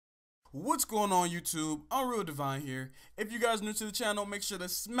What's going on YouTube? Unreal Divine here. If you guys are new to the channel, make sure to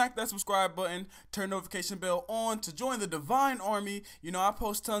smack that subscribe button, turn notification bell on to join the Divine Army. You know, I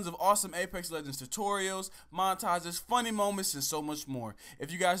post tons of awesome Apex Legends tutorials, montages, funny moments, and so much more.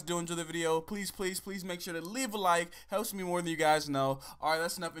 If you guys do enjoy the video, please make sure to leave a like. Helps me more than you guys know. Alright,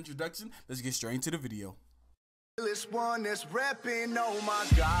 that's enough introduction. Let's get straight into the video. This one is repping, oh my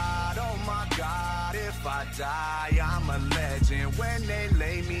God, if I die, I'm a legend. When they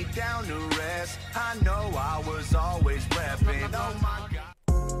lay me down to rest, I know I was always repping, oh my God.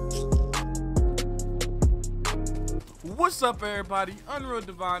 What's up everybody, Unreal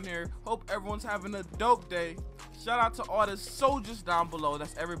Divine here. Hope everyone's having a dope day. Shout out to all the soldiers down below.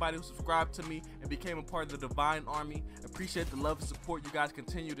 That's everybody who subscribed to me and became a part of the Divine Army. Appreciate the love and support you guys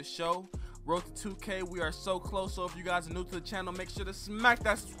continue to show. Road to 2K, we are so close. So if you guys are new to the channel, make sure to smack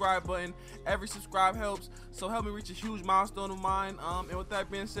that subscribe button. Every subscribe helps, so help me reach a huge milestone of mine. And with that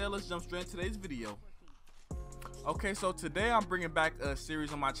being said, let's jump straight into today's video. Okay, so today I'm bringing back a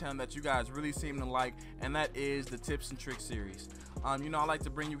series on my channel that you guys really seem to like, and that is the tips and tricks series. You know, I like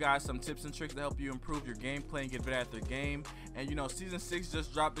to bring you guys some tips and tricks to help you improve your gameplay and get better at the game. And you know, season 6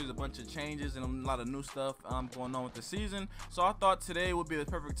 just dropped. There's a bunch of changes and a lot of new stuff going on with the season. So I thought today would be the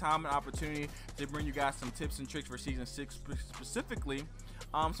perfect time and opportunity to bring you guys some tips and tricks for season 6 specifically.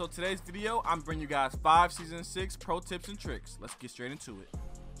 So today's video, I'm bringing you guys 5 season 6 pro tips and tricks. Let's get straight into it.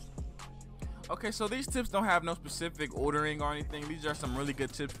 Okay, so these tips don't have no specific ordering or anything. These are some really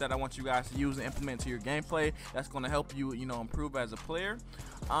good tips that I want you guys to use and implement to your gameplay. That's going to help you, you know, improve as a player.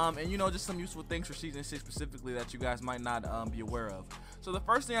 And you know, just some useful things for season 6 specifically that you guys might not be aware of. So the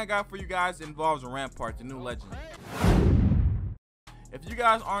first thing I got for you guys involves Rampart, the new legend. If you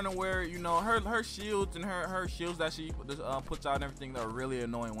guys aren't aware, you know, her shields and her shields that she puts out and everything are really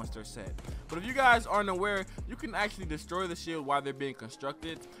annoying once they're set. But if you guys aren't aware, you can actually destroy the shield while they're being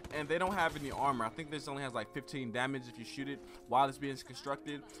constructed, and they don't have any armor. I think this only has like 15 damage if you shoot it while it's being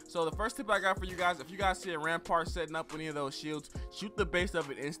constructed. So the first tip I got for you guys, if you guys see a Rampart setting up any of those shields, shoot the base of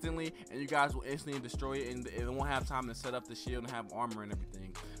it instantly, and you guys will instantly destroy it, and it won't have time to set up the shield and have armor and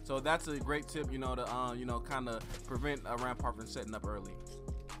everything. So that's a great tip, you know, to you know, kind of prevent a Rampart from setting up early.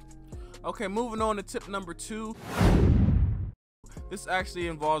 Okay, moving on to tip number 2. This actually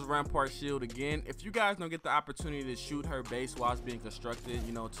involves Rampart shield again. If you guys don't get the opportunity to shoot her base while it's being constructed,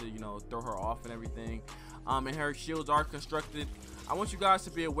 you know, to, you know, throw her off and everything, and her shields are constructed, I want you guys to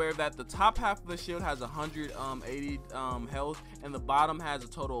be aware that the top half of the shield has 180 health, and the bottom has a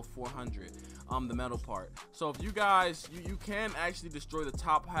total of 400. The metal part. So if you guys, you can actually destroy the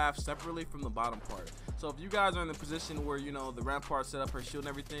top half separately from the bottom part. So if you guys are in a position where, you know, the Rampart set up her shield and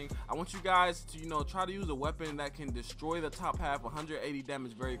everything, I want you guys to, you know, try to use a weapon that can destroy the top half 180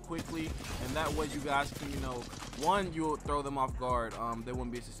 damage very quickly, and that way you guys can, you know, one, you'll throw them off guard. They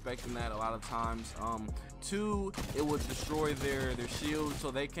wouldn't be suspecting that a lot of times. 2, it would destroy their shield,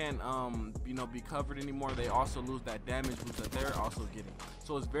 so they can't you know, be covered anymore. They also lose that damage boost that they're also getting.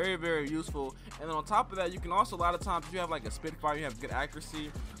 So it's very useful. And then on top of that, you can also, a lot of times if you have like a Spitfire, you have good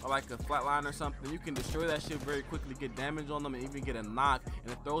accuracy, or like a flatline or something, you can destroy that shit very quickly, get damage on them, and even get a knock,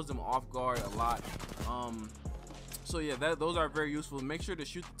 and it throws them off guard a lot. So yeah, those are very useful. Make sure to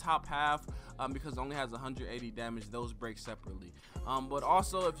shoot the top half because it only has 180 damage. Those break separately. But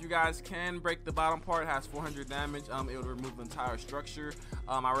also, if you guys can break the bottom part, it has 400 damage. It will remove the entire structure.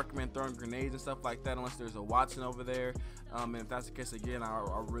 I recommend throwing grenades and stuff like that unless there's a Watson over there. And if that's the case, again, I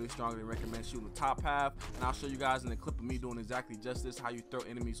really strongly recommend shooting the top half. And I'll show you guys in the clip of me doing exactly just this, how you throw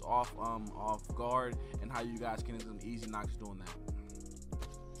enemies off guard, and how you guys can get some easy knocks doing that.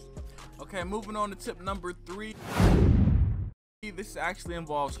 Okay, moving on to tip number 3. This actually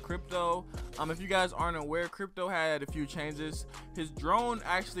involves Crypto. If you guys aren't aware, Crypto had a few changes. His drone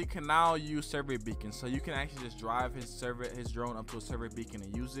actually can now use survey beacons, so you can actually just drive his drone up to a survey beacon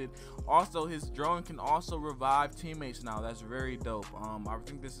and use it. Also, his drone can also revive teammates now. That's very dope. I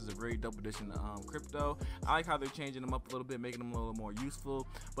think this is a very dope addition to Crypto. I like how they're changing them up a little bit, making them a little more useful.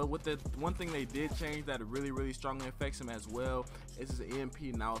 But with the one thing they did change that really strongly affects him as well is his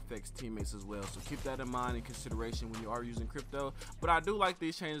EMP now affects teammates as well. So keep that in mind in consideration when you are using Crypto. But I do like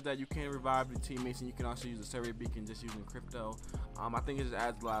these changes that you can revive the teammates, and you can also use a survey beacon just using Crypto. I think it just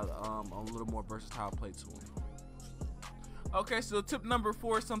adds a lot, a little more versatile play to him. Okay, so tip number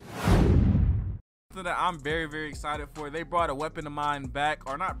 4 is something that I'm very excited for. They brought a weapon of mine back,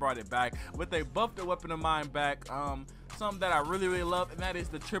 or not brought it back, but they buffed a weapon of mine back. something that I really love, and that is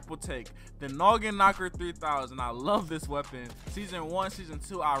the triple take, the Noggin Knocker 3000. I love this weapon. Season 1, Season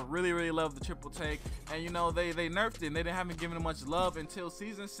 2, I really love the triple take, and you know they nerfed it, and they haven't given it much love until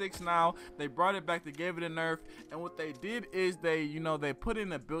Season 6. Now they brought it back, they gave it a nerf, and what they did is they put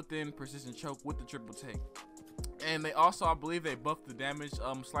in a built-in precision choke with the triple take. And they also, I believe, they buffed the damage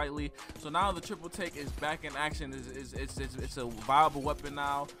slightly. So now the triple take is back in action. It's a viable weapon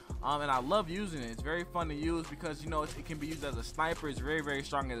now, and I love using it. It's very fun to use because, you know, it can be used as a sniper. It's very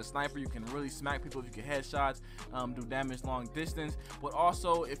strong as a sniper. You can really smack people if you get headshots, do damage long distance. But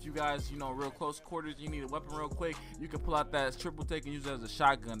also, if you guys, you know, real close quarters, you need a weapon real quick, you can pull out that triple take and use it as a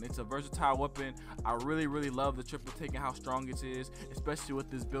shotgun. It's a versatile weapon. I really love the triple take and how strong it is, especially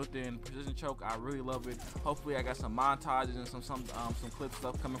with this built-in precision choke. I really love it. Hopefully, I got some montages and some clip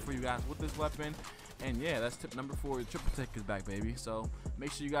stuff coming for you guys with this weapon. And yeah, that's tip number 4. The triple take is back, baby. So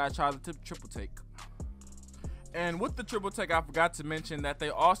make sure you guys try the triple take. And with the triple take, I forgot to mention that they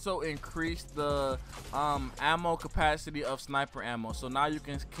also increased the ammo capacity of sniper ammo. So now you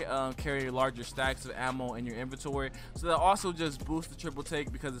can carry larger stacks of ammo in your inventory. So that also just boosts the triple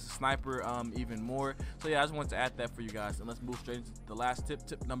take because it's a sniper even more. So yeah, I just wanted to add that for you guys. And let's move straight into the last tip,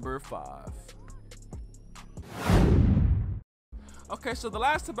 tip number 5. Okay, so the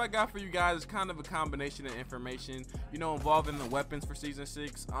last tip I got for you guys is kind of a combination of information, you know, involving the weapons for Season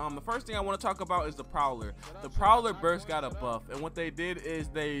 6. The first thing I want to talk about is the Prowler. The Prowler burst got a buff, and what they did is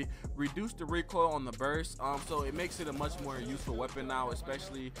they reduced the recoil on the burst, so it makes it a much more useful weapon now,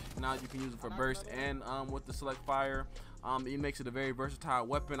 especially now you can use it for burst and with the select fire. It makes it a very versatile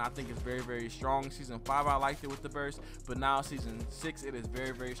weapon. I think it's very strong. Season 5 I liked it with the burst, but now Season 6 it is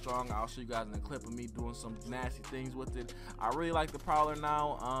very strong. I'll show you guys in a clip of me doing some nasty things with it. I really like the Prowler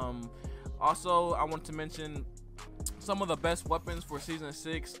now. Also, I want to mention some of the best weapons for Season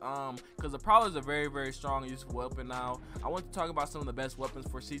 6, because the Prowler is a very strong, useful weapon now. I want to talk about some of the best weapons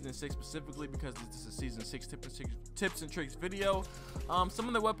for Season 6 specifically because this is a Season 6 tips and tricks video. Some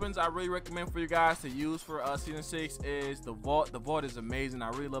of the weapons I really recommend for you guys to use for Season 6 is the Vault. The Vault is amazing. I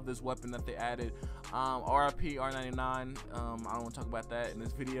really love this weapon that they added. RIP R99. I don't want to talk about that in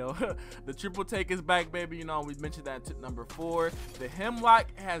this video. The triple take is back, baby. You know, we mentioned that in tip number 4. The Hemlock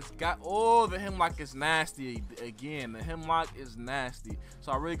has got, oh, the Hemlock is nasty again. The Hemlock is nasty,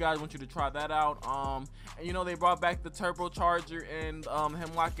 so I really guys want you to try that out. And you know, they brought back the turbocharger and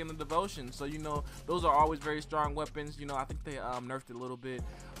Hemlock and the Devotion, so you know those are always very strong weapons. You know, I think they nerfed it a little bit,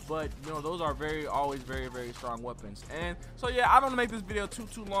 but you know, those are always very strong weapons. And so yeah, I don't want to make this video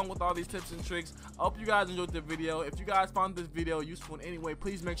too long with all these tips and tricks. I hope you guys enjoyed the video. If you guys found this video useful in any way,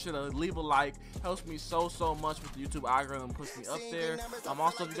 please make sure to leave a like. Helps me so much with the YouTube algorithm, puts me up there.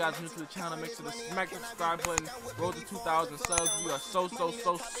 Also, if you guys are new to the channel, make sure to smack the subscribe button. Roll to 2,000 subs. We are so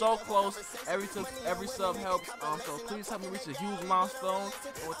close. Every sub helps. So please help me reach a huge milestone.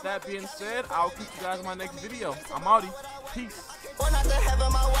 And with that being said, I'll catch you guys in my next video. I'm outie. Peace. When I say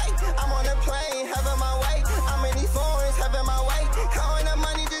having my way, I'm on a plane, having my way. I'm in these foreigns, having my way. Counting the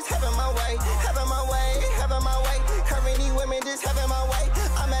money, just having my way. Having my way. Curving these women, just having my way.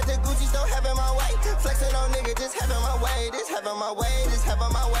 I'm at the Gucci store, having my way. Flexing on nigga, just having my way. Just having my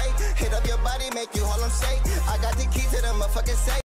way. Hit up your body, make you all them shake. I got the key to the motherfucking safe.